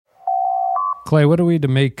Clay, what are we to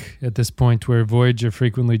make at this point where Voyager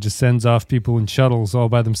frequently just sends off people in shuttles all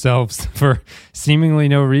by themselves for seemingly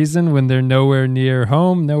no reason when they're nowhere near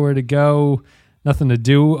home, nowhere to go, nothing to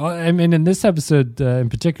do? I mean, in this episode in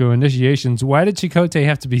particular, Initiations, why did Chakotay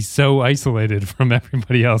have to be so isolated from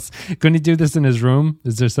everybody else? Couldn't he do this in his room?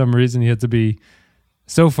 Is there some reason he had to be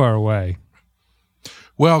so far away?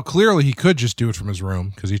 Well, clearly he could just do it from his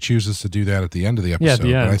room because he chooses to do that at the end of the episode. Yeah, at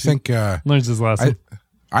the end. But I think learns his lesson.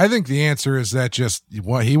 I think the answer is that just he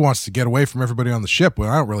wants to get away from everybody on the ship. Well,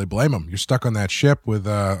 I don't really blame him. You're stuck on that ship with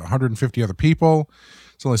 150 other people.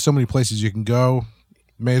 There's only so many places you can go.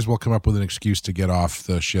 May as well come up with an excuse to get off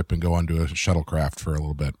the ship and go onto a shuttlecraft for a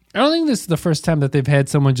little bit. I don't think this is the first time that they've had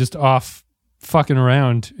someone just off fucking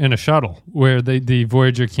around in a shuttle where the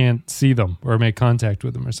Voyager can't see them or make contact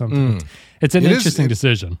with them or something. It's an interesting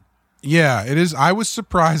decision. Yeah, it is. I was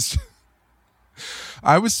surprised.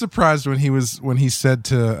 I was surprised when he said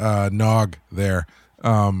to Nog there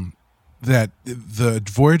that the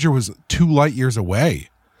Voyager was 2 light years away.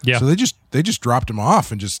 Yeah. So they just dropped him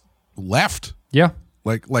off and just left. Yeah.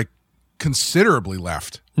 Like considerably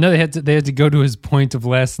left. No, they had to go to his point of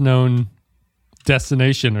last known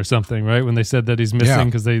destination or something, right? When they said that he's missing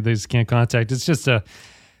because they just can't contact. It's just I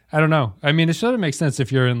don't know. I mean, it sort of makes sense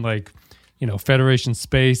if you're in Federation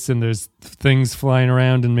space and there's things flying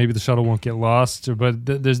around and maybe the shuttle won't get lost, but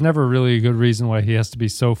there's never really a good reason why he has to be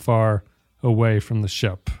so far away from the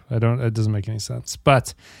ship. It doesn't make any sense.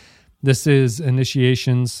 But this is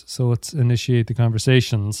Initiations, so let's initiate the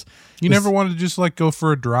conversations. You never wanted to just go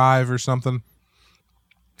for a drive or something?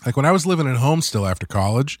 Like when I was living at home still after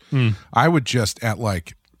college, I would just at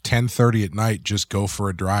 10:30 at night just go for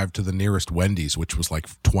a drive to the nearest Wendy's, which was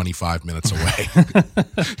 25 minutes away,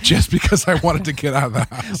 just because I wanted to get out of the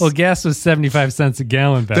house. Well, gas was 75 cents a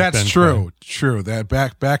gallon back then. That's true. True. That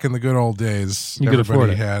back in the good old days, you could afford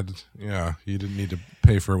it. You didn't need to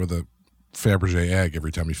pay for it with a Fabergé egg every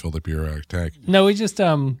time you filled up your tank. No, we just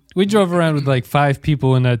we drove around with 5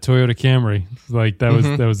 people in that Toyota Camry.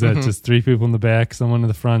 That was it. Just 3 people in the back, someone in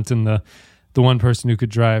the front, and the one person who could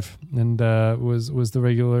drive, and was the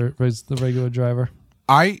regular driver.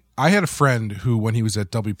 I had a friend who, when he was at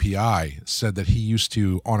WPI, said that he used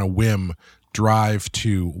to, on a whim, drive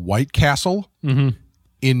to White Castle in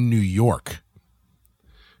New York,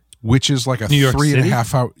 which is like a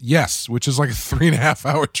 3.5 hour. Yes, which is like a 3.5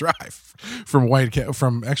 hour drive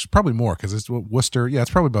from actually probably more because it's Worcester. Yeah,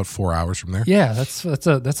 it's probably about 4 hours from there. Yeah, that's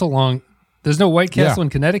a long. There's no White Castle in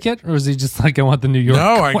Connecticut, or is he just I want the New York?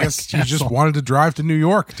 No, I guess he just wanted to drive to New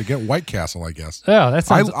York to get White Castle. I guess. Oh, that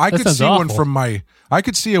sounds. I could see awful. one from my. I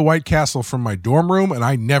could see a White Castle from my dorm room, and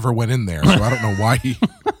I never went in there, so I don't know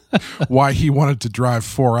why he wanted to drive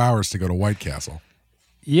 4 hours to go to White Castle.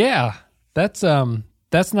 Yeah, that's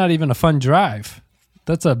not even a fun drive.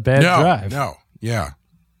 That's a bad drive. No, yeah.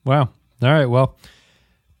 Wow. All right. Well,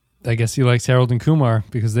 I guess he likes Harold and Kumar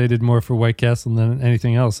because they did more for White Castle than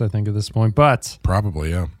anything else, I think, at this point. But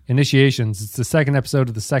probably, yeah. Initiations. It's the second episode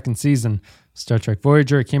of the second season, Star Trek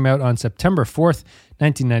Voyager. It came out on September 4th,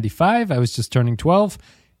 1995. I was just turning 12.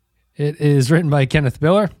 It is written by Kenneth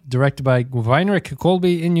Biller, directed by Weinrich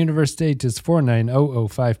Colby. In-universe date is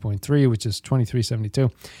 49005.3, which is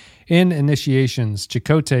 2372. In Initiations,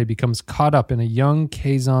 Chakotay becomes caught up in a young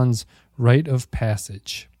Kazon's rite of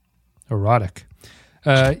passage. Erotic.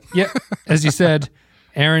 Yeah, as you said,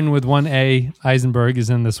 Aaron with 1A, Eisenberg, is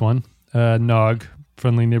in this one. Nog,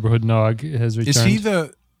 Friendly Neighborhood Nog, has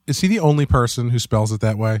returned. Is he the only person who spells it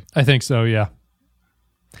that way? I think so, yeah.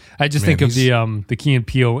 I just think of the Key and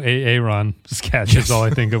Peele Aaron sketch. Is all I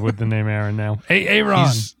think of with the name Aaron now. Aaron!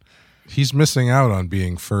 He's missing out on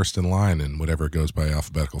being first in line in whatever goes by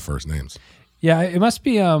alphabetical first names. Yeah, it must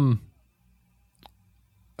be...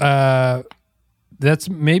 That's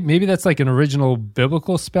maybe that's like an original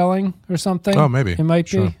biblical spelling or something. Oh, maybe it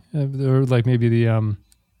might be, or like maybe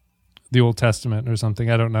the Old Testament or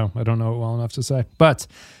something. I don't know. I don't know it well enough to say. But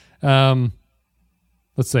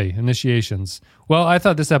let's see, Initiations. Well, I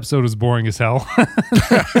thought this episode was boring as hell.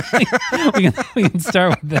 we can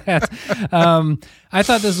start with that. I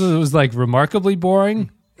thought this was remarkably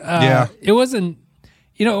boring. It wasn't.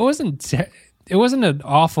 It wasn't an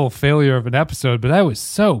awful failure of an episode, but I was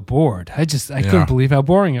so bored. I couldn't believe how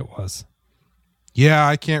boring it was. Yeah,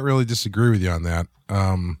 I can't really disagree with you on that.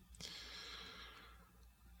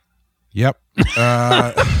 Yep.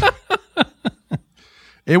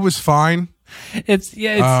 It was fine. It's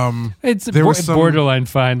borderline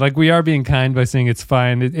fine. Like, we are being kind by saying it's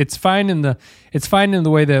fine. It's fine in the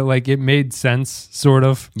way that it made sense, sort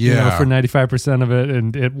of. Yeah. For 95% of it,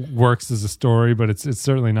 and it works as a story, but it's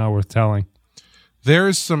certainly not worth telling.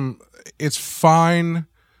 It's fine,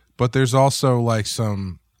 but there's also like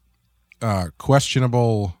some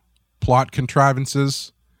questionable plot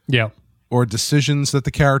contrivances. Yeah. Or decisions that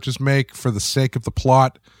the characters make for the sake of the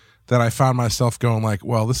plot that I found myself going like,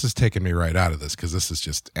 well, this is taking me right out of this because this is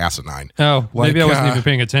just asinine. Oh, like, maybe I wasn't even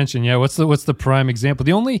paying attention. Yeah, what's the prime example?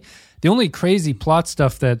 The only crazy plot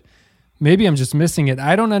stuff that maybe I'm just missing it.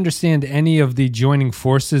 I don't understand any of the joining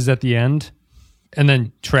forces at the end and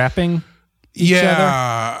then trapping each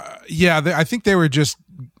other. Yeah, I think they were just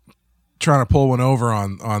trying to pull one over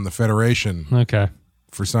on the Federation. Okay.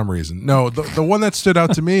 For some reason. No, the one that stood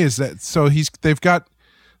out to me is that they've got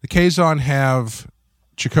the Kazon have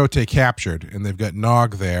Chakotay captured, and they've got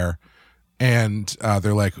Nog there, and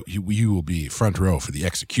they're like, you will be front row for the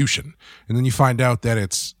execution. And then you find out that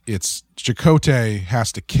it's Chakotay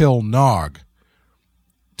has to kill Nog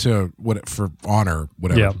for honor,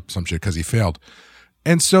 whatever, some shit, because he failed.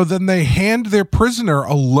 And so then they hand their prisoner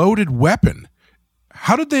a loaded weapon.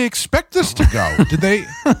 How did they expect this to go? Did they?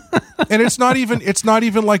 And it's not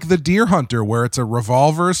even like the Deer Hunter where it's a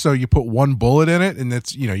revolver, so you put one bullet in it, and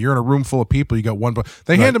it's you're in a room full of people, you got one bullet.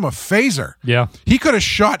 They hand him a phaser. Yeah, he could have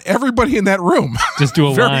shot everybody in that room. Just do a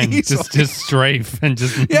line, just strafe, and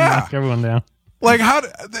just knock everyone down. Like how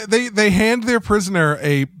they hand their prisoner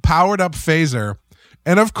a powered up phaser,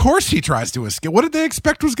 and of course he tries to escape. What did they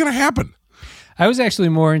expect was going to happen? I was actually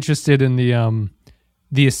more interested in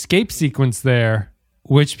the escape sequence there.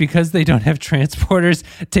 Which, because they don't have transporters,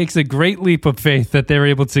 takes a great leap of faith that they're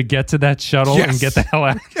able to get to that shuttle and get the hell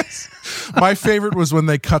out. Yes. My favorite was when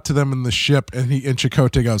they cut to them in the ship, and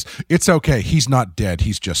Chakotay goes, "It's okay, he's not dead,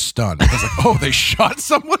 he's just stunned." I was like, "Oh, they shot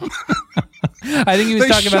someone." I think he was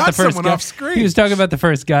talking about the first guy. Off screen. He was talking about the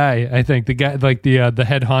first guy. I think the guy, like the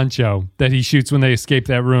head honcho that he shoots when they escape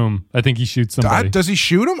that room. I think he shoots somebody. Does he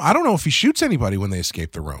shoot him? I don't know if he shoots anybody when they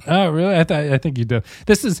escape the room. Oh, really? I think you do.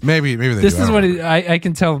 This is maybe they this do. Is what I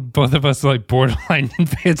can tell both of us like borderline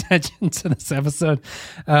didn't pay attention to this episode.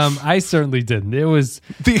 I certainly didn't. It was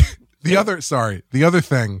the other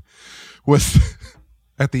thing was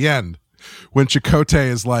at the end when Chakotay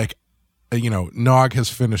is like, Nog has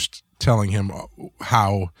finished telling him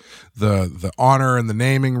how the honor and the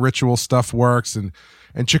naming ritual stuff works, and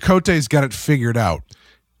Chakotay's got it figured out.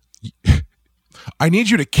 I need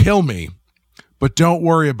you to kill me, but don't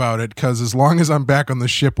worry about it, because as long as I'm back on the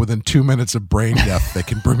ship within 2 minutes of brain death, they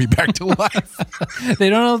can bring me back to life. They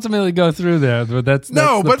don't ultimately go through there, but that's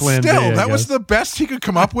the plan still, B, that was the best he could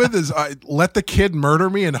come up with, is let the kid murder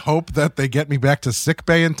me and hope that they get me back to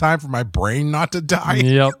sickbay in time for my brain not to die.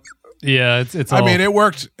 Yep. Yeah, it's. I mean, it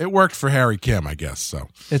worked. It worked for Harry Kim, I guess. So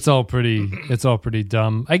it's all pretty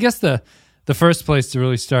dumb. I guess the first place to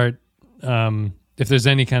really start, if there's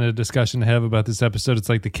any kind of discussion to have about this episode, it's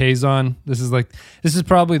like the Kazon. This is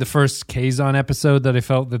probably the first Kazon episode that I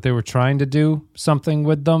felt that they were trying to do something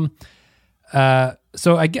with them.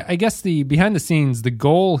 So I guess the behind the scenes, the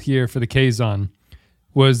goal here for the Kazon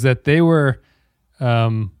was that they were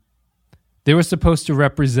supposed to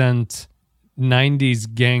represent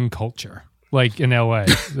 90s gang culture, like in LA,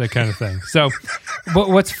 that kind of thing. So, but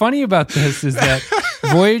what's funny about this is that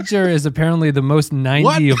Voyager is apparently the most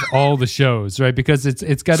 90 of all the shows, right? Because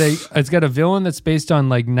it's got a villain that's based on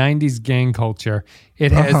like 90s gang culture.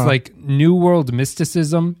 It has like New World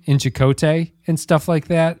mysticism in Chakotay and stuff like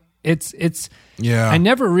that. It's I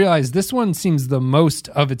never realized this one seems the most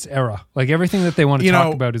of its era. Like everything that they want to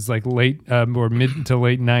talk about is like late or mid to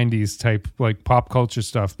late 90s type like pop culture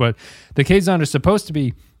stuff. But the Kazon are supposed to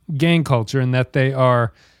be gang culture in that they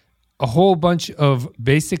are a whole bunch of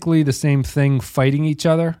basically the same thing fighting each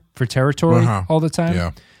other for territory all the time.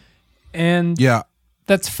 Yeah. And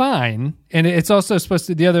that's fine. And it's also supposed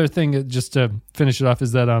to, the other thing, just to finish it off,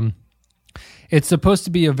 is that it's supposed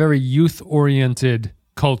to be a very youth-oriented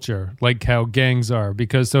culture, like how gangs are,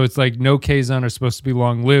 because so it's like no Kazon are supposed to be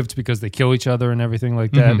long-lived because they kill each other and everything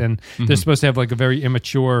like that, and they're supposed to have like a very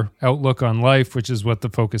immature outlook on life, which is what the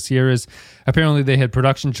focus here is. Apparently they had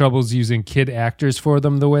production troubles using kid actors for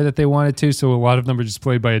them the way that they wanted to, so a lot of them are just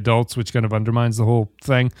played by adults, which kind of undermines the whole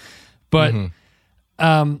thing. But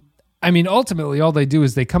I mean, ultimately all they do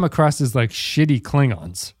is they come across as like shitty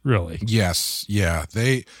Klingons, really. Yes, yeah.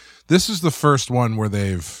 This is the first one where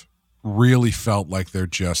they've really felt like they're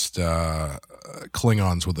just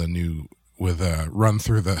Klingons with a run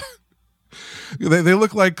through the. They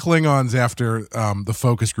look like Klingons after the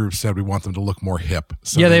focus group said we want them to look more hip.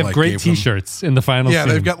 So they have like great T-shirts in the final. Yeah,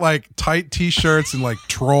 scene. They've got like tight T-shirts and like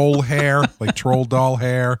troll hair, like troll doll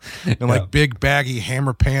hair, and like big baggy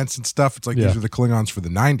hammer pants and stuff. It's like these are the Klingons for the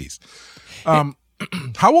 90s.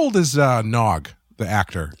 How old is Nog, the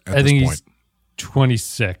actor? At this point? He's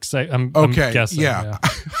 26. I'm guessing. Yeah.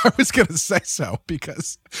 I was going to say so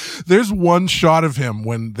because there's one shot of him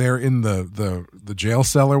when they're in the jail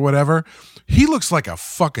cell or whatever. He looks like a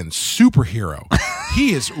fucking superhero.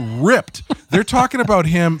 He is ripped. They're talking about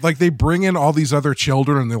him like they bring in all these other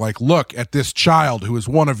children and they're like, look at this child who is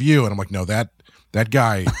one of you. And I'm like, no, that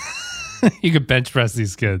guy. You could bench press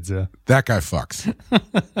these kids. Yeah. That guy fucks.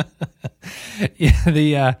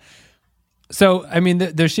 Yeah. So, I mean,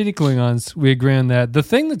 they're shitty Klingons. We agree on that. The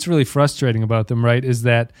thing that's really frustrating about them, right, is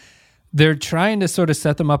that they're trying to sort of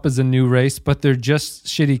set them up as a new race, but they're just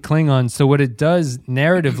shitty Klingons. So what it does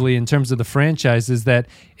narratively in terms of the franchise is that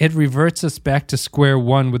it reverts us back to square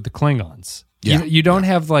one with the Klingons. Yeah. You don't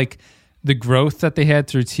have like the growth that they had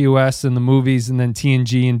through TOS and the movies and then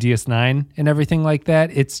TNG and DS9 and everything like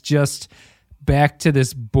that. It's just back to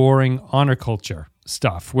this boring honor culture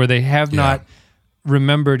stuff where they have not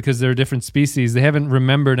remembered, because they're a different species, they haven't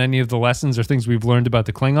remembered any of the lessons or things we've learned about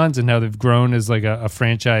the Klingons and how they've grown as like a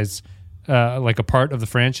franchise, like a part of the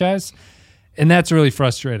franchise. And that's really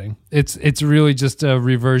frustrating. It's really just a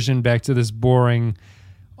reversion back to this boring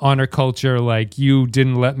honor culture. Like, you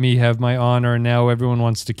didn't let me have my honor and now everyone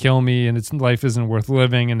wants to kill me and life isn't worth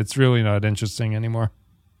living, and it's really not interesting anymore.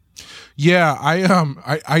 Yeah,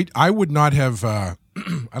 I would not have I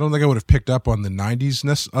don't think I would have picked up on the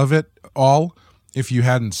 90s-ness of it all if you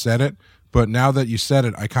hadn't said it, but now that you said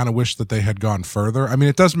it, I kind of wish that they had gone further. I mean,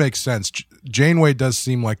 it does make sense. Janeway does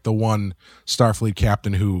seem like the one Starfleet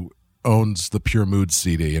captain who owns the Pure Mood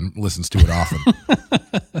CD and listens to it often.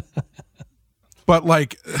 But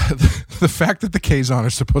like the fact that the Kazon are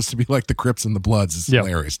supposed to be like the Crips and the Bloods is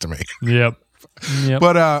hilarious to me. Yep.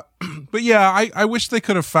 But yeah, I wish they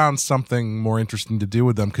could have found something more interesting to do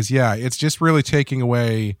with them, because it's just really taking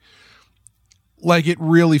away. Like, it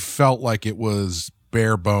really felt like it was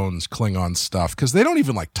bare bones Klingon stuff, because they don't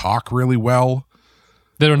even like talk really well.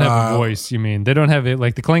 They don't have a voice, you mean? They don't have it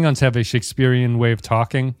like the Klingons have a Shakespearean way of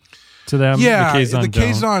talking to them. Yeah, the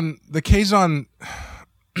Kazon,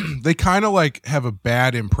 they kind of like have a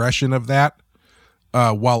bad impression of that,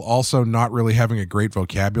 while also not really having a great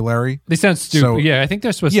vocabulary. They sound stupid. So, I think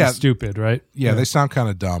they're supposed to be stupid, right? Yeah, they sound kind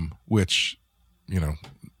of dumb, which,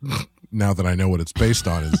 now that I know what it's based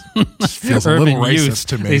on, feels a little racist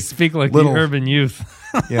to me. They speak like the urban youth.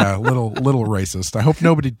 Yeah, little racist. I hope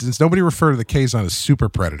does nobody refer to the Kazon as super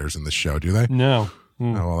predators in this show, do they? No.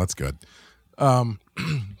 Oh, well, that's good.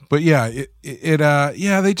 But yeah,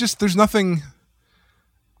 they just, there's nothing.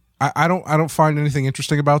 I don't find anything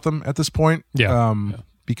interesting about them at this point.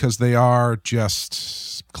 Because they are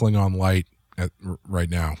just Klingon light right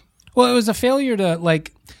now. Well, it was a failure to,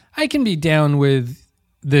 like, I can be down with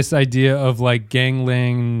this idea of like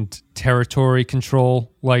gangland territory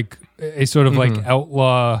control, like a sort of like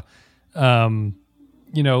outlaw,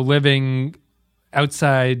 living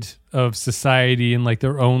outside of society in like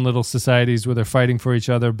their own little societies where they're fighting for each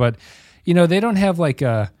other. But, they don't have like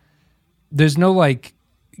there's no like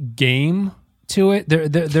game to it.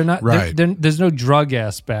 They're not, right. There's no drug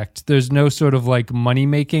aspect. There's no sort of like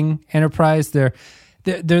money-making enterprise. They're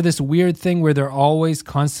this weird thing where they're always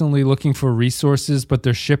constantly looking for resources, but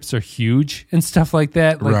their ships are huge and stuff like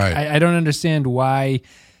that. Like, right. I don't understand why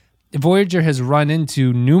Voyager has run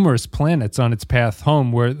into numerous planets on its path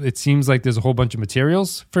home where it seems like there's a whole bunch of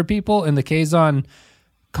materials for people, and the Kazon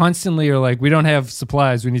constantly are like, we don't have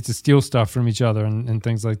supplies, we need to steal stuff from each other and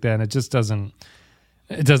things like that. And it just doesn't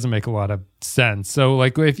make a lot of sense. So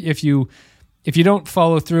like if you don't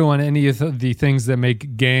follow through on any of the things that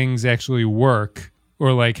make gangs actually work,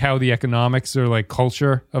 or like how the economics or like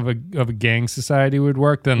culture of a gang society would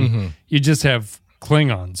work, then you just have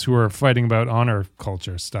Klingons who are fighting about honor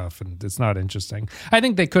culture stuff, and it's not interesting. I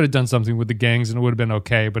think they could have done something with the gangs and it would have been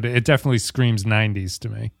okay, but it definitely screams 90s to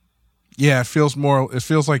me. Yeah, it feels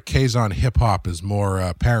like Kazon hip hop is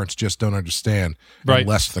more parents just don't understand, right? And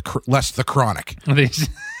less the chronic.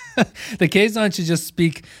 The Kazon should just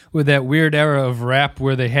speak with that weird era of rap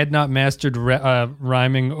where they had not mastered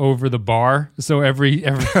rhyming over the bar. So every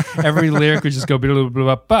lyric would just go biddle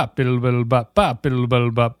bop bop, biddle biddle bop bop, biddle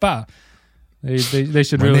biddle bop bop. They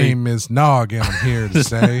should really. My name is Nog, and I'm here to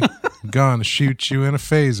say, I'm gonna shoot you in a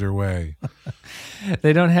phaser way.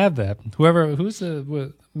 They don't have that.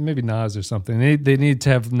 Maybe Nas or something. They need to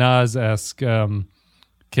have Nas-esque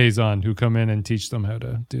Kazon who come in and teach them how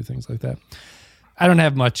to do things like that. I don't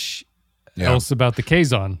have much else about the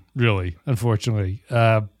Kazon, really, unfortunately.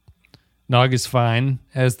 Nog is fine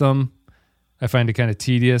as them. I find it kind of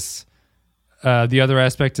tedious. The other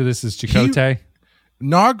aspect to this is Chakotay.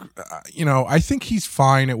 Nog, I think he's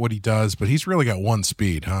fine at what he does, but he's really got one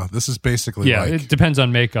speed, huh? This is basically it depends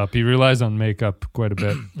on makeup. He relies on makeup quite a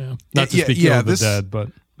bit. Yeah. Not to speak ill of the dead, but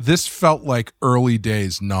this felt like early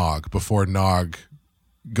days Nog before Nog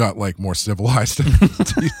got like more civilized.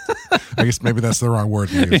 I guess maybe that's the wrong word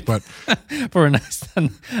to use, but for a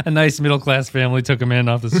nice middle class family took him in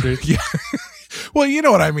off the street. Yeah. Well, you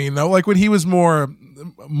know what I mean, though. Like when he was more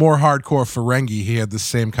hardcore Ferengi, he had the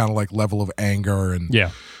same kind of like level of anger and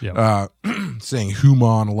saying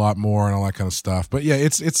human a lot more and all that kind of stuff. But yeah,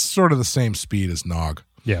 it's sort of the same speed as Nog.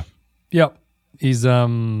 Yeah. Yep. He's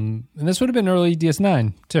and this would have been early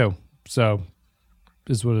DS9 too. So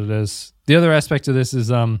is what it is. The other aspect of this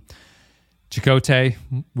is Chakotay.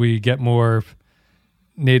 We get more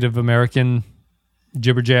Native American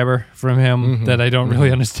jibber jabber from him that I don't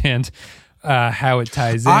really understand how it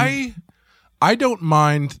ties in. I don't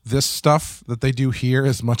mind this stuff that they do here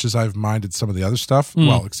as much as I've minded some of the other stuff.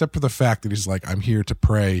 Well, except for the fact that he's like, I'm here to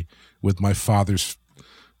pray with my father's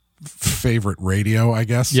favorite radio, I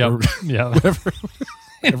guess. Yep. Whatever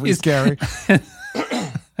he's carrying.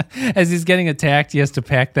 As he's getting attacked, he has to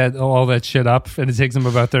pack all that shit up, and it takes him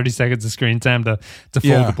about 30 seconds of screen time to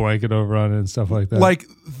fold the blanket over on it and stuff like that. Like,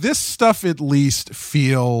 this stuff at least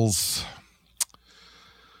feels...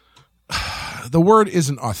 The word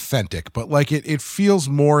isn't authentic, but like it feels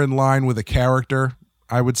more in line with a character,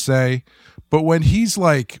 I would say. But when he's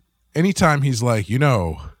like, anytime he's like,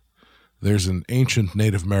 there's an ancient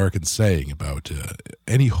Native American saying about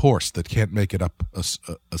any horse that can't make it up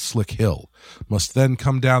a slick hill must then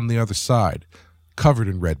come down the other side covered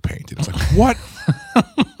in red paint. And it's like, what?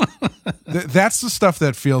 That's the stuff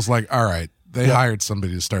that feels like, all right, they hired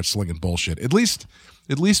somebody to start slinging bullshit. At least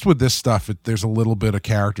with this stuff, there's a little bit of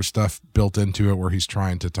character stuff built into it where he's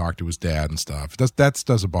trying to talk to his dad and stuff. That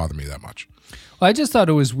doesn't bother me that much. Well, I just thought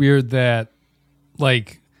it was weird that,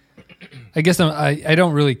 like, I guess I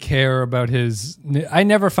don't really care about his... I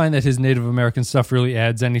never find that his Native American stuff really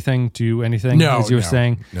adds anything to anything, as you were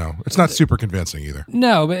saying. No, it's not super convincing either.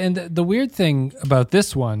 No, and the weird thing about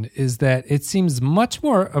this one is that it seems much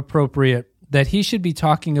more appropriate that he should be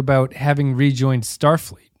talking about having rejoined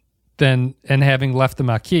Starfleet and having left the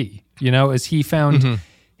Maquis, as he found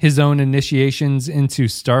his own initiations into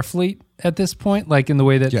Starfleet at this point, like in the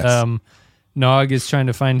way that Nog is trying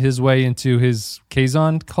to find his way into his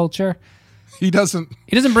Kazon culture. He doesn't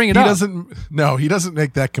bring it up. He doesn't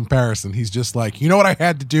make that comparison. He's just like, you know what I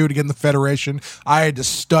had to do to get in the Federation? I had to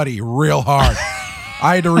study real hard.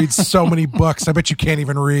 I had to read so many books. I bet you can't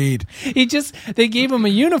even read. They gave him a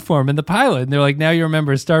uniform in the pilot, and they're like, now you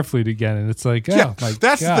remember Starfleet again. And it's like, God.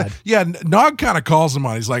 Nog kind of calls him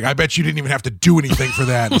on. He's like, I bet you didn't even have to do anything for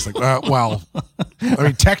that. And it's like, well, I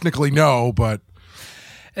mean, technically no, but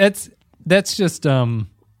that's just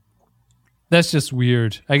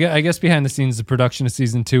weird. I guess behind the scenes, the production of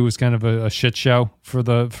season 2 was kind of a shit show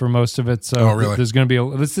for most of it. So really? There's going to be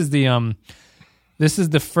this is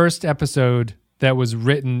the first episode that was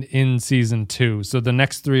written in season 2. So the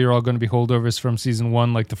next 3 are all going to be holdovers from season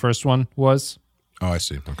 1, like the first one was. Oh, I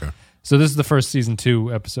see. Okay. So this is the first season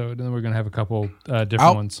 2 episode, and then we're going to have a couple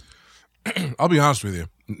different ones. I'll be honest with you.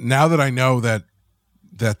 Now that I know that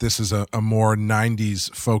this is a more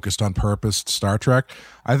 90s focused on purpose Star Trek,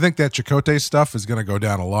 I think that Chakotay stuff is going to go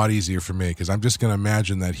down a lot easier for me because I'm just going to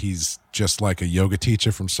imagine that he's just like a yoga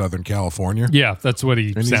teacher from Southern California. Yeah, that's what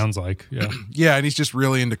he sounds like. Yeah. Yeah, and he's just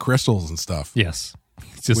really into crystals and stuff. Yes.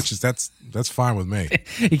 That's fine with me.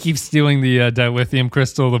 He keeps stealing the dilithium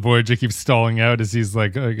crystal. The Voyager keeps stalling out as he's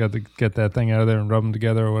like, I got to get that thing out of there and rub them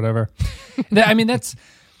together or whatever. I mean, that's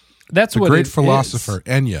the what great philosopher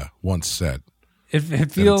Enya once said.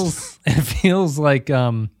 It feels like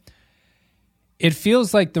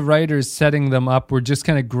the writers setting them up were just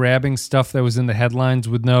kind of grabbing stuff that was in the headlines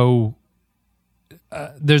with no.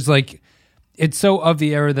 There's like, it's so of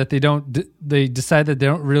the era that they decide that they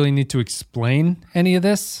don't really need to explain any of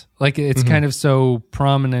this. Like it's kind of so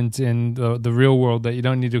prominent in the real world that you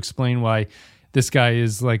don't need to explain why this guy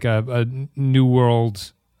is like a new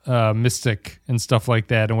world mystic and stuff like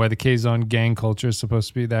that, and why the Kazon gang culture is supposed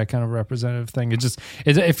to be that kind of representative thing.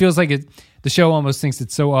 It feels like the show almost thinks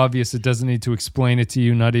it's so obvious it doesn't need to explain it to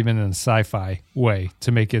you, not even in a sci-fi way,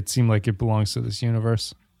 to make it seem like it belongs to this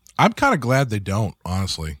universe. I'm kind of glad they don't,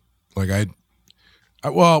 honestly. Like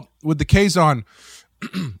well, with the Kazon,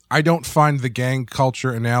 I don't find the gang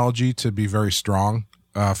culture analogy to be very strong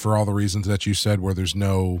for all the reasons that you said, where there's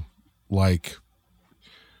no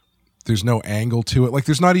angle to it. Like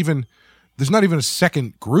there's not even a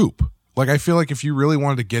second group. Like I feel like if you really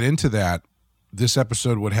wanted to get into that, this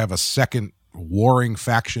episode would have a second warring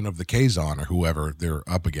faction of the Kazon or whoever they're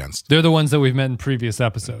up against. They're the ones that we've met in previous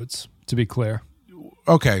episodes, to be clear.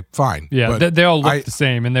 Okay, fine. Yeah, but they all look the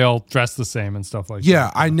same, and they all dress the same and stuff like that.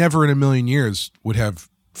 Yeah, I never in a million years would have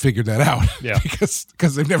figured that out. Yeah.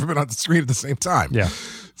 because they've never been on the screen at the same time. Yeah.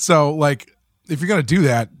 So, like, if you're going to do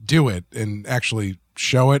that, do it and actually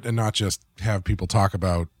show it and not just have people talk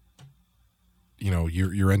about,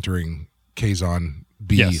 you're entering Kazon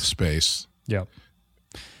B space. Yeah.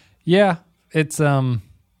 Yeah, it's a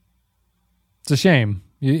shame.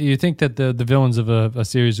 You think that the villains of a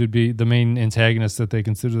series would be the main antagonists that they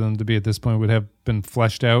consider them to be at this point would have been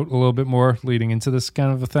fleshed out a little bit more leading into this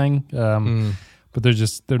kind of a thing. But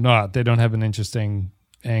they're not. They don't have an interesting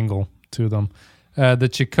angle to them. The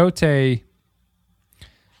Chakotay.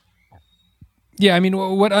 Yeah, I mean,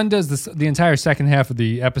 what undoes the entire second half of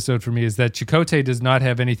the episode for me is that Chakotay does not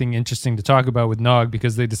have anything interesting to talk about with Nog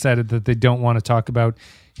because they decided that they don't want to talk about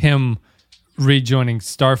him rejoining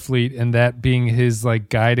Starfleet and that being his like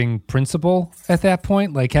guiding principle at that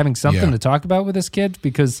point, like having something to talk about with this kid,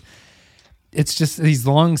 because it's just these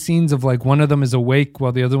long scenes of like one of them is awake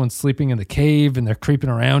while the other one's sleeping in the cave and they're creeping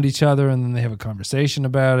around each other and then they have a conversation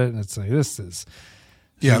about it and it's like this is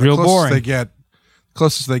real boring.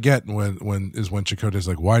 Closest they get when Chakotay's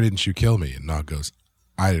like, "Why didn't you kill me?" and Nog goes,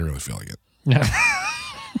 "I didn't really feel like it." Yeah.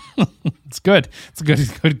 It's good. It's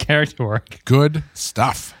good character work. Good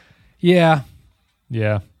stuff. Yeah.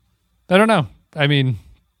 I don't know. I mean,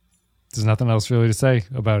 there's nothing else really to say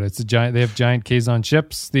about it. It's they have giant Kazon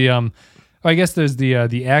ships. I guess there's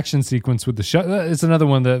the action sequence with the shuttle. It's another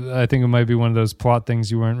one that I think it might be one of those plot things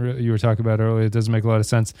you were talking about earlier. It doesn't make a lot of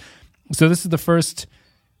sense. So this is the first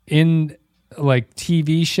in like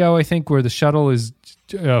TV show, I think, where the shuttle is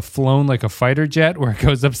flown like a fighter jet, where it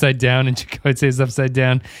goes upside down and Chakotay is upside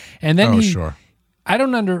down, and then sure. I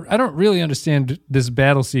don't really understand this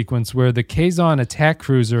battle sequence where the Kazon attack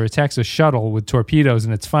cruiser attacks a shuttle with torpedoes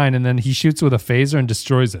and it's fine, and then he shoots with a phaser and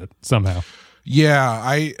destroys it somehow. Yeah,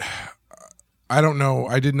 I don't know.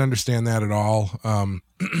 I didn't understand that at all.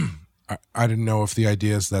 I didn't know if the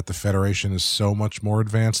idea is that the Federation is so much more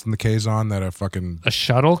advanced than the Kazon that a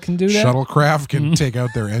shuttle can do that? Shuttlecraft can take out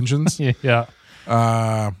their engines. Yeah.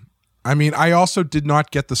 I mean, I also did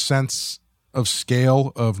not get the sense of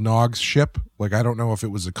scale of Nog's ship. Like, I don't know if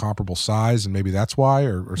it was a comparable size and maybe that's why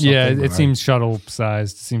or something. Yeah, it seems shuttle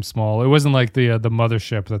sized. It seems small. It wasn't like the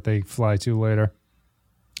mothership that they fly to later.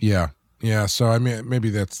 Yeah. Yeah. So, I mean, maybe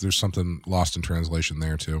there's something lost in translation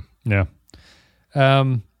there too. Yeah.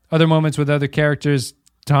 Other moments with other characters,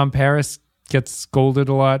 Tom Paris gets scolded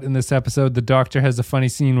a lot in this episode. The doctor has a funny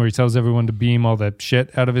scene where he tells everyone to beam all that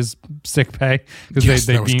shit out of his sick pay because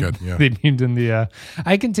they beamed in the.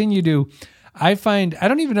 I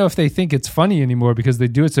don't even know if they think it's funny anymore because they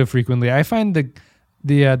do it so frequently. I find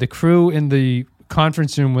the crew in the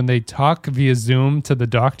conference room when they talk via Zoom to the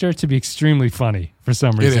doctor to be extremely funny for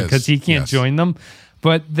some reason because he can't join them,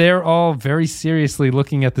 but they're all very seriously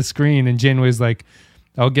looking at the screen and Janeway's like,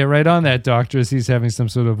 "I'll get right on that, doctor," as he's having some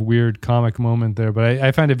sort of weird comic moment there. But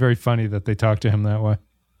I find it very funny that they talk to him that way.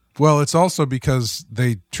 Well, it's also because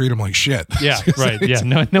they treat him like shit. Yeah, right. Yeah,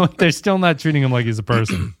 no, they're still not treating him like he's a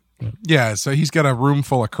person. Yeah, so he's got a room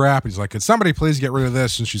full of crap. He's like, "Could somebody please get rid of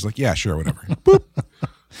this?" And she's like, "Yeah, sure, whatever." Boop.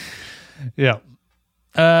 Yeah.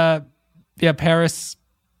 Paris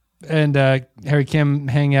and Harry Kim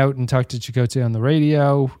hang out and talk to Chakotay on the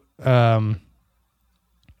radio. That's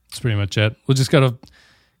pretty much it. We'll just go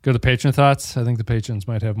to patron thoughts. I think the patrons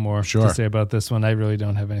might have more to say about this one. I really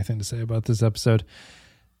don't have anything to say about this episode.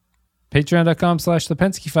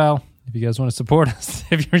 Patreon.com/The File. If you guys want to support us,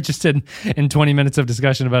 if you're interested in 20 minutes of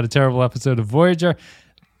discussion about a terrible episode of Voyager,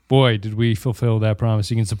 boy, did we fulfill that promise.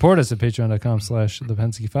 You can support us at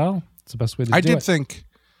patreon.com/The File. It's the best way to do it.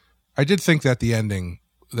 I did think that the ending,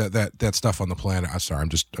 that stuff on the planet. I'm sorry, I'm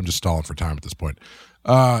just stalling for time at this point.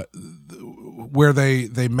 Where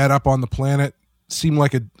they met up on the planet seemed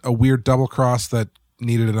like a weird double cross that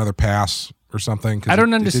needed another pass or something. I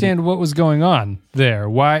don't understand what was going on there.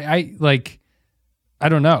 Why I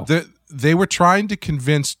don't know. They were trying to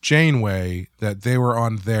convince Janeway that they were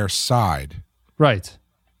on their side. Right.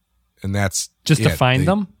 And that's just to find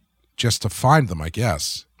them? Just to find them, I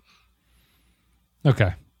guess.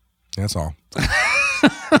 Okay. That's all.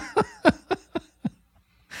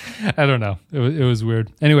 I don't know. It was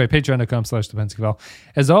weird. Anyway, patreon.com/The File.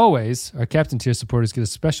 As always, our Captain Tier supporters get a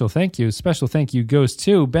special thank you. Special thank you goes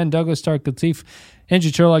to Ben Douglas, Tark Latif, Andrew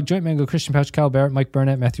Chorlog, Joint Mango, Christian Pouch, Kyle Barrett, Mike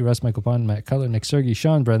Burnett, Matthew Russ, Michael Pond, Matt Cutler, Nick Sergey,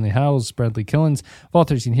 Sean, Bradley Howells, Bradley Killens, Vol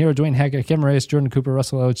 13 Hero, Dwayne Hacker, Kevin Reyes, Jordan Cooper,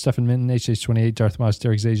 Russell Elledge, Stefan Minton, HH28, Darth Moss,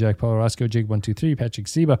 Derek Zajac, Paulo Roscoe, Jig123, Patrick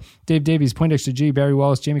Seba, Dave Davies, Poindexter G, Barry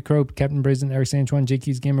Wallace, Jamie Crow, Captain Brazen, Eric Sanchuan, Jake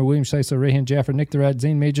Keys Gamer, William Scheisler, Rayhan Jaffer, Nick the Rat,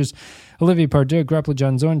 Zane Majors, Olivia Pardue, Grappler,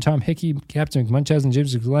 John Zorn, Tom Hickey, Captain Munchausen,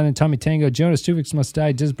 James McLennan, Tommy Tango, Jonas Tuvix Must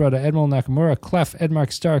Die, Dizbrada, Edmond Nakamura, Clef,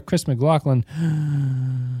 Edmark Starr, Chris McLaughlin.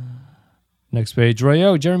 Next page,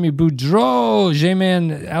 Royo, Jeremy Boudreau,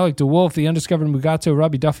 J-Man, Alec DeWolf, The Undiscovered Mugato,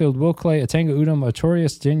 Robbie Duffield, Will Clay, Atanga Udom,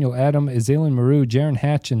 Artorius, Daniel Adam, Azalin Maru, Jaron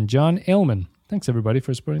Hatch, and John Ailman. Thanks, everybody,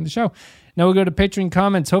 for supporting the show. Now we'll go to Patreon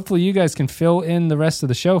comments. Hopefully you guys can fill in the rest of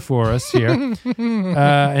the show for us here.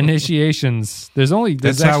 Initiations.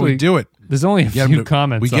 That's how we do it. There's only a few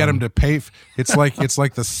comments. We get them to pay. It's like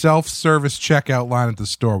the self-service checkout line at the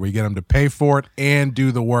store. We get them to pay for it and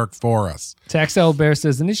do the work for us. Taxel Bear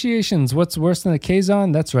says, initiations, what's worse than a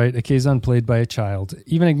Kazon? That's right, a Kazon played by a child.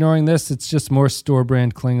 Even ignoring this, it's just more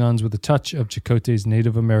store-brand Klingons with a touch of Chakotay's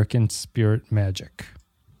Native American spirit magic.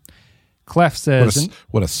 Clef says...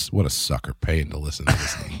 What a sucker paying to listen to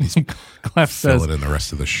this thing. He's Clef says... Fill it in the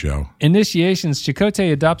rest of the show. Initiations,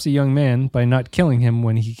 Chakotay adopts a young man by not killing him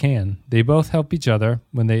when he can. They both help each other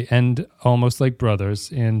when they end almost like brothers,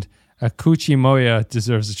 and Akuchimoya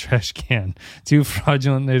deserves a trash can. 2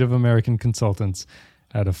 fraudulent Native American consultants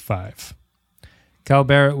out of 5. Kyle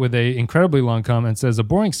Barrett with a incredibly long comment says, a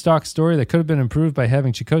boring stock story that could have been improved by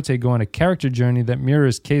having Chakotay go on a character journey that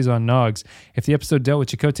mirrors Kazon Nogs. If the episode dealt with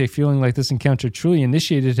Chakotay feeling like this encounter truly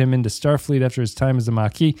initiated him into Starfleet after his time as a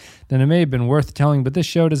Maquis, then it may have been worth telling, but this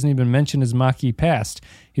show doesn't even mention his Maquis past.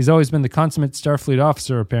 He's always been the consummate Starfleet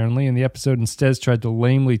officer, apparently, and the episode instead tried to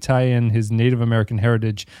lamely tie in his Native American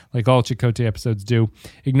heritage, like all Chakotay episodes do,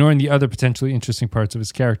 ignoring the other potentially interesting parts of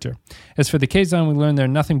his character. As for the Kazon, we learn they're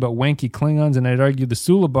nothing but wanky Klingons, and I'd argue the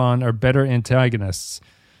Suliban are better antagonists.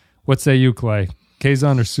 What say you, Clay?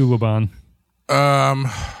 Kazon or Suliban?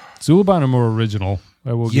 Suliban are more original.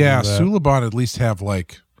 I will give you that. Suliban at least have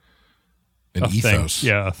like an ethos. Thing.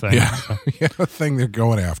 Yeah, a thing. Yeah, a thing they're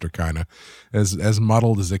going after, kind of. As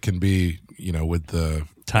muddled as it can be, with the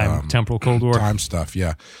temporal Cold War time stuff.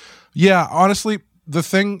 Yeah, yeah. Honestly, the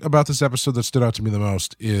thing about this episode that stood out to me the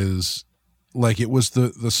most is like it was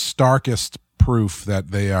the starkest proof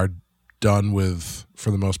that they are done with,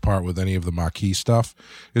 for the most part, with any of the Maquis stuff,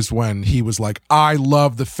 is when he was like, I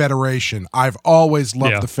love the Federation. I've always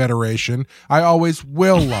loved the Federation. I always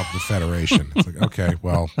will love the Federation. It's like, okay,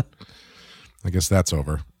 well, I guess that's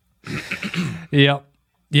over. Yep.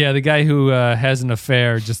 Yeah, the guy who has an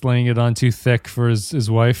affair, just laying it on too thick for his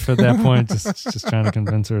wife at that point, just trying to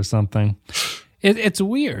convince her of something. It's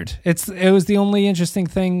weird. It was the only interesting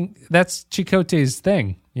thing. That's Chakotay's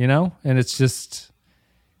thing, and it's just,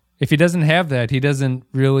 if he doesn't have that, he doesn't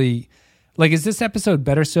really, like, is this episode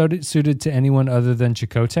better suited to anyone other than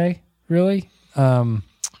Chakotay, really? Trying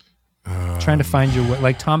to find your way.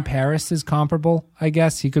 Like, Tom Paris is comparable, I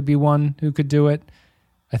guess. He could be one who could do it.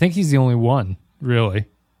 I think he's the only one, really.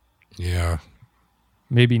 Yeah.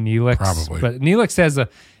 Maybe Neelix. Probably. But Neelix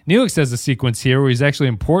has a sequence here where he's actually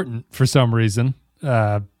important for some reason,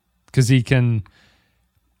 because he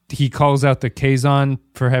calls out the Kazon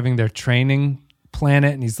for having their training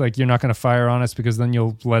planet, and he's like, you're not going to fire on us because then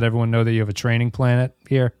you'll let everyone know that you have a training planet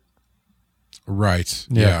here. Right.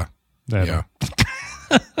 Yeah. Yeah.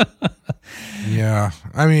 Yeah.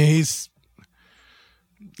 I mean, he's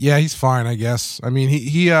fine, I guess. I mean,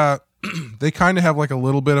 he they kind of have like a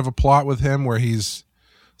little bit of a plot with him where he's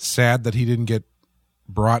sad that he didn't get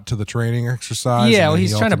brought to the training exercise. Yeah, well,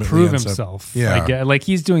 he's trying to prove himself. Yeah. Like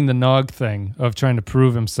he's doing the Nog thing of trying to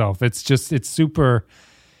prove himself. It's super.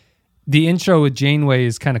 The intro with Janeway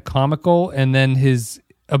is kind of comical, and then his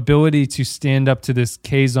ability to stand up to this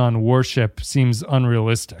Kazon warship seems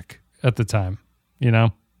unrealistic at the time,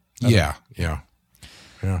 Yeah.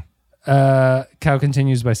 Cow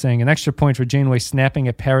continues by saying, an extra point for Janeway snapping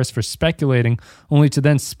at Paris for speculating, only to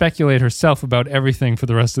then speculate herself about everything for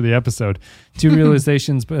the rest of the episode. 2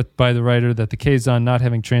 realizations by the writer that the Kazon not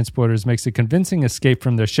having transporters makes a convincing escape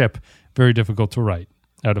from their ship very difficult to write,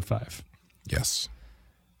 out of 5. Yes.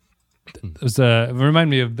 It reminded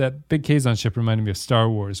me of that big Kazon ship, reminded me of Star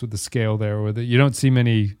Wars with the scale there, where you don't see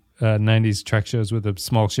many 90s Trek shows where the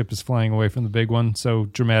small ship is flying away from the big one so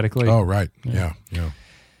dramatically. Oh, right. Yeah.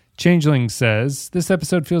 Changeling says, this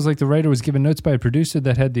episode feels like the writer was given notes by a producer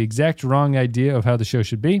that had the exact wrong idea of how the show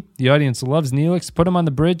should be. The audience loves Neelix. Put him on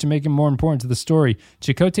the bridge and make him more important to the story.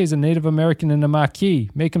 Chakotay is a Native American and a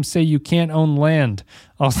Maquis. Make him say you can't own land.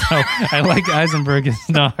 Also, I like Eisenberg as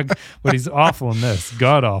Nog, but he's awful in this.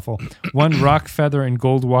 God awful. 1 rock, feather, and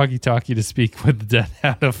gold walkie-talkie to speak with the dead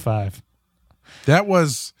out of 5.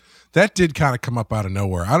 That did kind of come up out of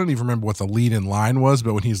nowhere. I don't even remember what the lead-in line was,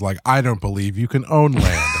 but when he's like, "I don't believe you can own land,"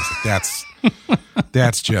 I was like,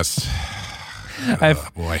 that's just,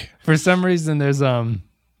 boy. For some reason, there's a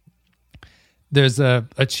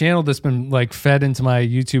channel that's been like fed into my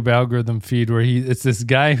YouTube algorithm feed where it's this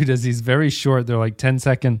guy who does these very short, they're like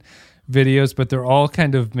 10-second videos, but they're all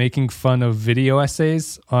kind of making fun of video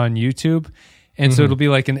essays on YouTube, and so it'll be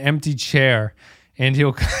like an empty chair. And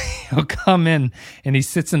he'll come in and he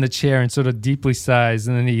sits in the chair and sort of deeply sighs,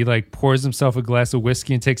 and then he like pours himself a glass of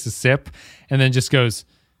whiskey and takes a sip, and then just goes,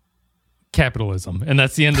 capitalism, and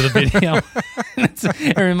that's the end of the video.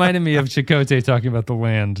 It reminded me of Chakotay talking about the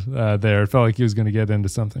land there. It felt like he was going to get into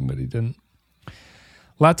something, but he didn't.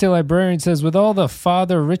 Latte Librarian says, with all the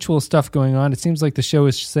father ritual stuff going on, it seems like the show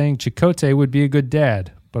is saying Chakotay would be a good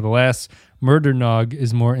dad, but alas, Murder Nog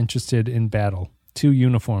is more interested in battle. 2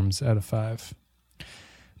 uniforms out of 5.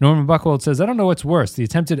 Norman Buchwald says, I don't know what's worse, the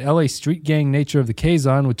attempted LA street gang nature of the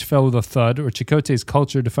Kazon, which fell with a thud, or Chakotay's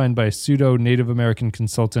culture defined by a pseudo-Native American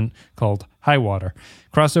consultant called Highwater.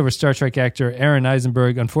 Crossover Star Trek actor Aaron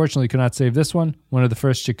Eisenberg unfortunately could not save this one of the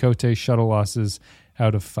first Chakotay shuttle losses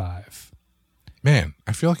out of 5. Man,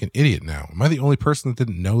 I feel like an idiot now. Am I the only person that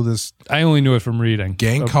didn't know this? I only knew it from reading.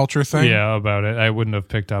 Gang culture thing? Yeah, about it. I wouldn't have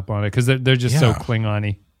picked up on it, because they're just so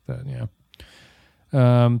Klingon-y. Yeah.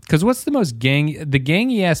 Because what's the most the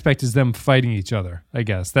gangy aspect is them fighting each other, I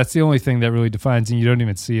guess. That's the only thing that really defines, and you don't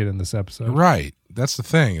even see it in this episode. Right. That's the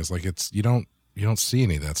thing, is like you don't see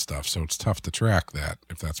any of that stuff, so it's tough to track that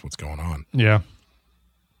if that's what's going on. Yeah.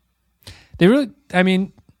 They really, I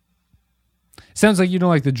mean, sounds like you don't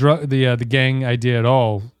like the gang idea at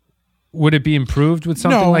all. Would it be improved with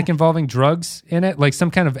something like involving drugs in it? Like some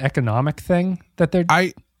kind of economic thing that they're...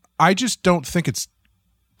 I just don't think it's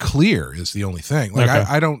clear is the only thing. Like okay.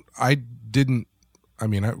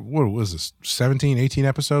 What was this, 17, 18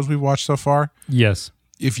 episodes we've watched so far? Yes.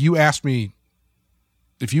 If you asked me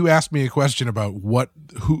a question about what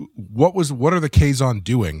are the Kazon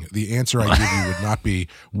doing, the answer I give you would not be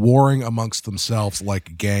warring amongst themselves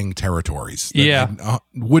like gang territories.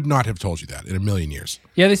 Would not have told you that in a million years.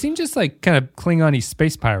 Yeah, they seem just like kind of Klingon-y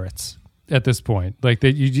space pirates at this point. Like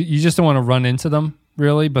you just don't want to run into them,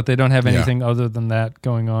 really, but they don't have anything other than that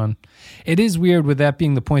going on. It is weird with that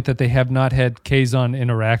being the point that they have not had Kazon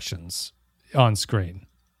interactions on screen.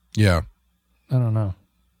 Yeah. I don't know.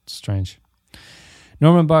 It's strange.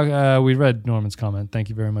 Norman Bach, we read Norman's comment. Thank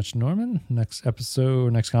you very much, Norman. Next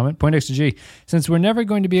comment. Point X to G. Since we're never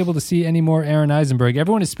going to be able to see any more Aaron Eisenberg,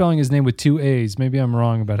 everyone is spelling his name with 2 A's. Maybe I'm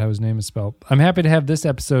wrong about how his name is spelled. I'm happy to have this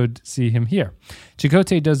episode see him here.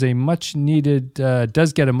 Chakotay does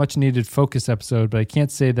get a much needed focus episode, but I can't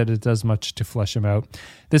say that it does much to flesh him out.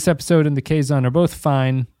 This episode and the Kazon are both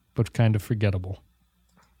fine, but kind of forgettable.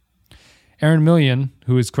 Aaron Million,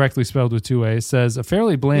 who is correctly spelled with 2 A's, says, a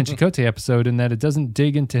fairly bland Chakotay episode in that it doesn't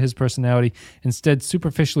dig into his personality, instead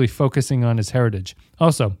superficially focusing on his heritage.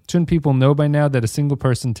 Also, shouldn't people know by now that a single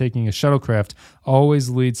person taking a shuttlecraft always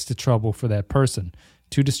leads to trouble for that person?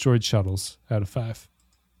 2 destroyed shuttles out of 5.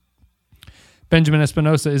 Benjamin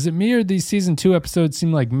Espinosa, is it me or these season 2 episodes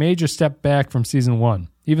seem like major step back from season 1?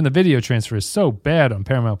 Even the video transfer is so bad on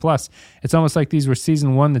Paramount Plus. It's almost like these were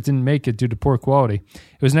season 1 that didn't make it due to poor quality.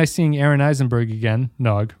 It was nice seeing Aaron Eisenberg again,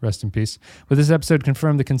 Nog, rest in peace. But this episode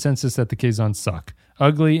confirmed the consensus that the Kazon suck.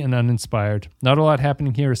 Ugly and uninspired. Not a lot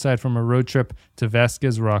happening here aside from a road trip to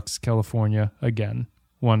Vasquez Rocks, California again.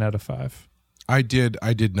 1 out of 5. I did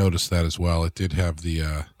notice that as well. It did have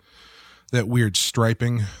the that weird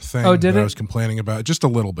striping thing that I was complaining about, just a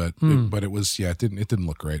little bit. But it was, it didn't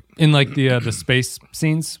look great. In like the space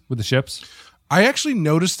scenes with the ships? I actually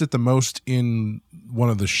noticed it the most in one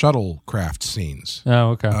of the shuttlecraft scenes.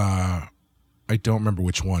 Oh, okay. I don't remember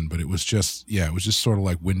which one, but it was just sort of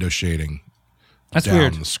like window shading. That's down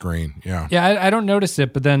weird. The screen. Yeah. Yeah, I don't notice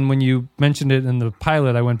it, but then when you mentioned it in the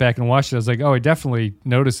pilot, I went back and watched it. I was like, oh, I definitely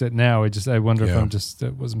notice it now. I wonder if I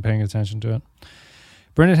wasn't paying attention to it.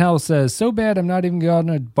 Brendan Howell says, so bad I'm not even going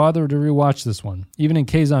to bother to rewatch this one. Even in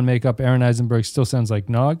Kazon makeup, Aaron Eisenberg still sounds like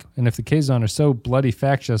Nog. And if the Kazon are so bloody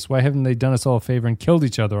factious, why haven't they done us all a favor and killed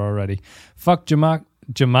each other already? Fuck Jamak,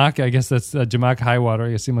 I guess that's Jamak Highwater.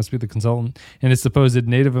 I guess he must be the consultant. And his supposed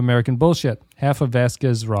Native American bullshit. Half of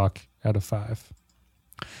Vasquez Rock out of 5.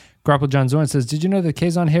 Grapple John Zorn says, did you know that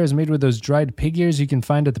Kazon hair is made with those dried pig ears you can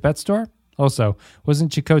find at the pet store? Also,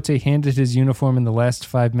 wasn't Chakotay handed his uniform in the last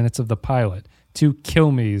 5 minutes of the pilot? 2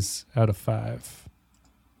 kill-me's out of 5.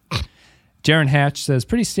 Jaron Hatch says,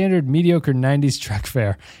 pretty standard, mediocre 90s Trek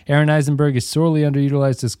fare. Aaron Eisenberg is sorely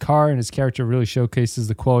underutilized as Carr, and his character really showcases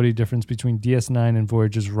the quality difference between DS9 and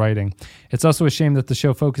Voyager's writing. It's also a shame that the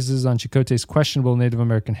show focuses on Chakotay's questionable Native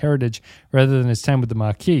American heritage rather than his time with the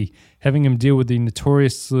Maquis. Having him deal with the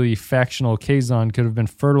notoriously factional Kazon could have been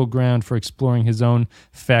fertile ground for exploring his own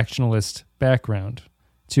factionalist background.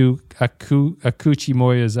 2 Akuchi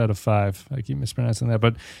Moyas out of 5. I keep mispronouncing that,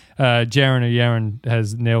 but Jaron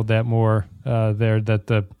has nailed that more there. That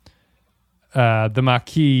the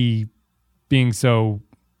Maquis being so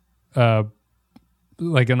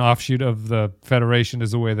like an offshoot of the Federation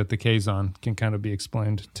is a way that the Kazon can kind of be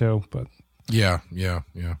explained too. But yeah.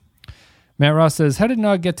 Matt Ross says, how did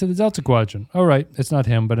Nog get to the Delta Quadrant? Oh, right, it's not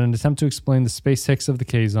him, but an attempt to explain the space hicks of the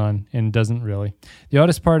Kazon, and doesn't really. The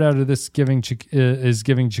oddest part out of this is giving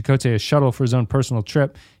Chakotay a shuttle for his own personal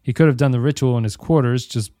trip. He could have done the ritual in his quarters,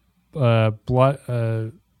 just bring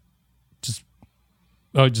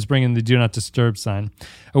in the do not disturb sign.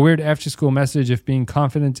 A weird after-school message if being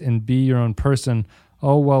confident and be your own person,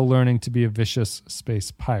 all while learning to be a vicious space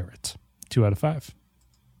pirate. 2 out of 5.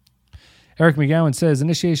 Eric McGowan says,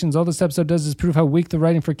 initiations, all this episode does is prove how weak the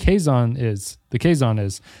writing for Kazon is. The Kazon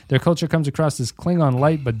is. Their culture comes across as Klingon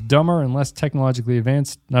light, but dumber and less technologically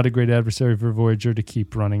advanced. Not a great adversary for Voyager to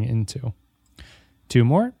keep running into. 2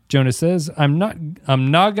 more. Jonas says, I'm not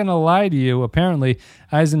gonna lie to you. Apparently,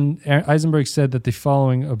 Eisenberg said that the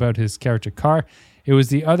following about his character Carr. It was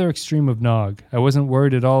the other extreme of Nog. I wasn't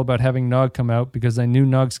worried at all about having Nog come out because I knew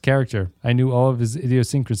Nog's character. I knew all of his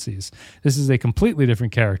idiosyncrasies. This is a completely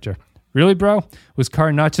different character. Really, bro? Was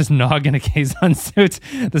Carr not just Nog in a Kazon suit?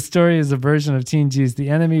 The story is a version of TNG's The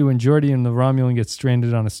Enemy when Geordi and the Romulan get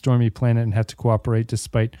stranded on a stormy planet and have to cooperate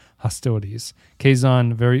despite hostilities.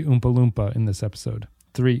 Kazon, very Oompa Loompa in this episode.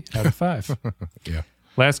 3 out of 5. Yeah.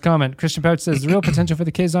 Last comment. Christian Pouch says, the real potential for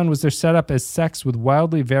the Kazon was their setup as sects with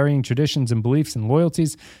wildly varying traditions and beliefs and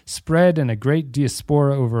loyalties spread in a great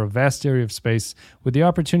diaspora over a vast area of space with the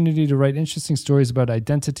opportunity to write interesting stories about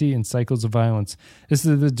identity and cycles of violence. This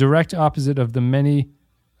is the direct opposite of the many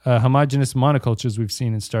homogenous monocultures we've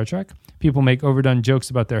seen in Star Trek. People make overdone jokes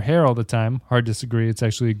about their hair all the time. Hard to disagree. It's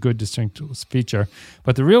actually a good distinctive feature.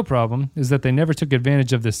 But the real problem is that they never took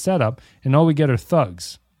advantage of this setup, and all we get are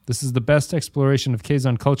thugs. This is the best exploration of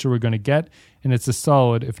Kazon culture we're going to get, and it's a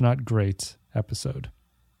solid, if not great, episode.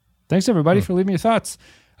 Thanks, everybody, for leaving your thoughts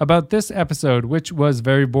about this episode, which was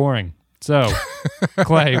very boring. So,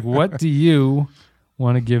 Clay, what do you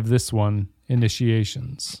want to give this one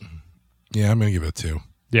initiations? Yeah, I'm going to give it a 2.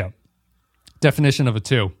 Yeah. Definition of a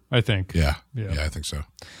 2, I think. Yeah, I think so.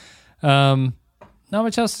 Not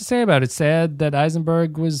much else to say about it. Sad that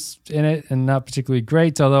Eisenberg was in it and not particularly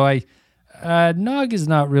great, although Nog is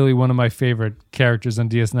not really one of my favorite characters on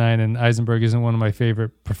DS9, and Eisenberg isn't one of my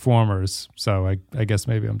favorite performers. So I guess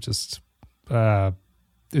maybe I'm just...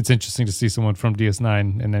 it's interesting to see someone from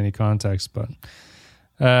DS9 in any context. But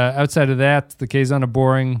outside of that, the Kazon are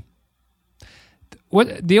boring.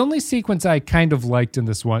 The only sequence I kind of liked in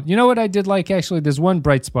this one... You know what I did like, actually? There's one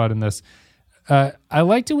bright spot in this. I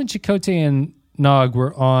liked it when Chakotay and Nog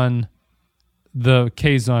were on the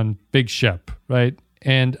Kazon big ship, right?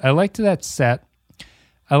 And I liked that set.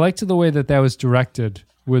 I liked the way that was directed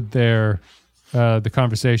with their the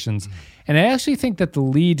conversations. And I actually think that the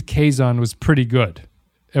lead Kazon was pretty good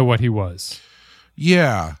at what he was.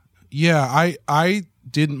 Yeah. I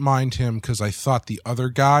didn't mind him because I thought the other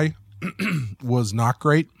guy was not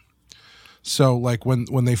great. So, like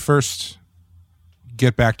when they first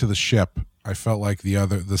get back to the ship, I felt like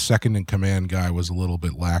the second in command guy was a little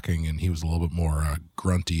bit lacking, and he was a little bit more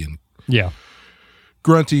grunty and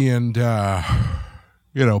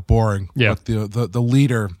boring. Yeah. But the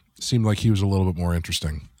leader seemed like he was a little bit more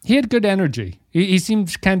interesting. He had good energy. He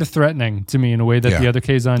seemed kind of threatening to me in a way that the other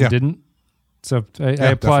Kazon didn't. So I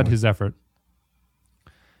applaud his effort.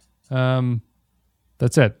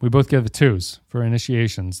 That's it. We both give it 2s for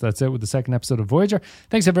initiations. That's it with the second episode of Voyager.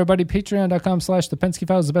 Thanks, everybody. Patreon.com/The Pensky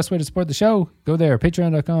File is the best way to support the show. Go there.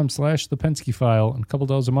 Patreon.com/The Pensky File. And a couple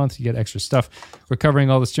dollars a month, you get extra stuff. We're covering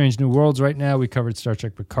all the Strange New Worlds right now. We covered Star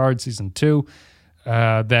Trek Picard Season 2.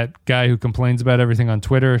 That guy who complains about everything on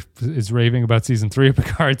Twitter is raving about Season 3 of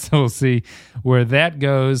Picard, so we'll see where that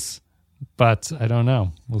goes. But I don't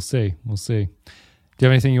know. We'll see. Do you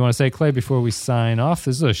have anything you want to say, Clay, before we sign off?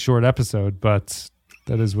 This is a short episode, but...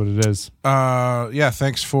 that is what it is.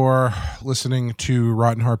 Thanks for listening to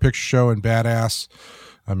Rotten Horror Picture Show and Badass.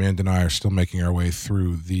 Amanda and I are still making our way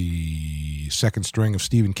through the second string of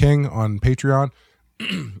Stephen King on Patreon.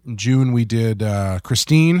 In June, we did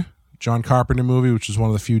Christine, John Carpenter movie, which is one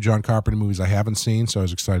of the few John Carpenter movies I haven't seen, so I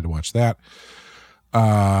was excited to watch that.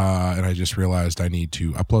 And I just realized I need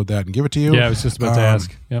to upload that and give it to you. Yeah, I was just about to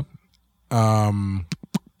ask. Yep.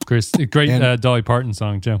 Great Dolly Parton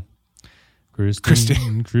song, too.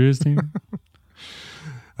 Christine.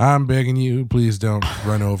 I'm begging you, please don't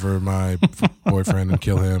run over my boyfriend and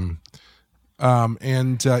kill him. My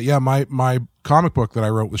comic book that I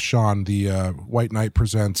wrote with Sean, the White Knight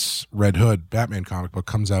Presents Red Hood Batman comic book,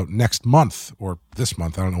 comes out next month or this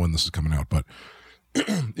month. I don't know when this is coming out, but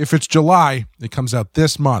if it's July, it comes out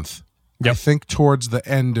this month. Yep. I think towards the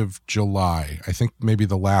end of July. I think maybe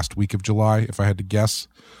the last week of July, if I had to guess.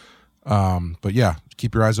 But yeah,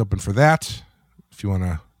 keep your eyes open for that. If you want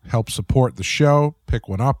to help support the show, pick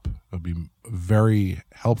one up. It would be very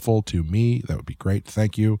helpful to me. That would be great.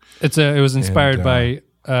 Thank you. It was inspired by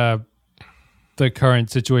the current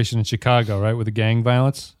situation in Chicago, right, with the gang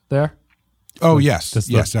violence there. Oh, yes.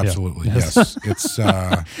 Yes, absolutely. Yeah. Yes.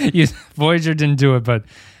 It's Voyager didn't do it, but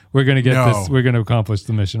we're going to get this. We're going to accomplish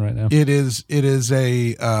the mission right now. It is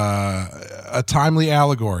a timely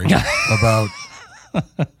allegory about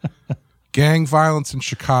gang violence in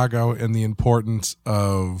Chicago and the importance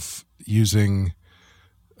of using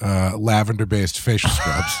lavender-based facial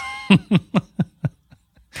scrubs.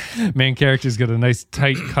 Main character's got a nice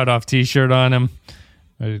tight cut-off T-shirt on him,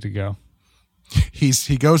 ready to go. He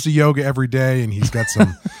goes to yoga every day, and he's got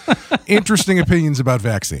some interesting opinions about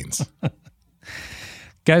vaccines.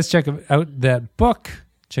 Guys, check out that book.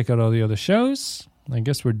 Check out all the other shows. I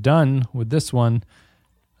guess we're done with this one.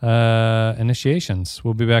 Initiations.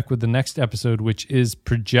 We'll be back with the next episode, which is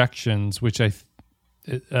projections, which is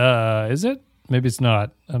it? Maybe it's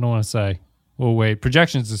not. I don't want to say. We'll wait.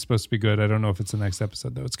 Projections is supposed to be good. I don't know if it's the next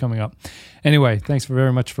episode, though. It's coming up. Anyway, thanks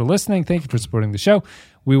very much for listening. Thank you for supporting the show.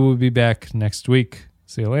 We will be back next week.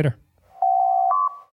 See you later.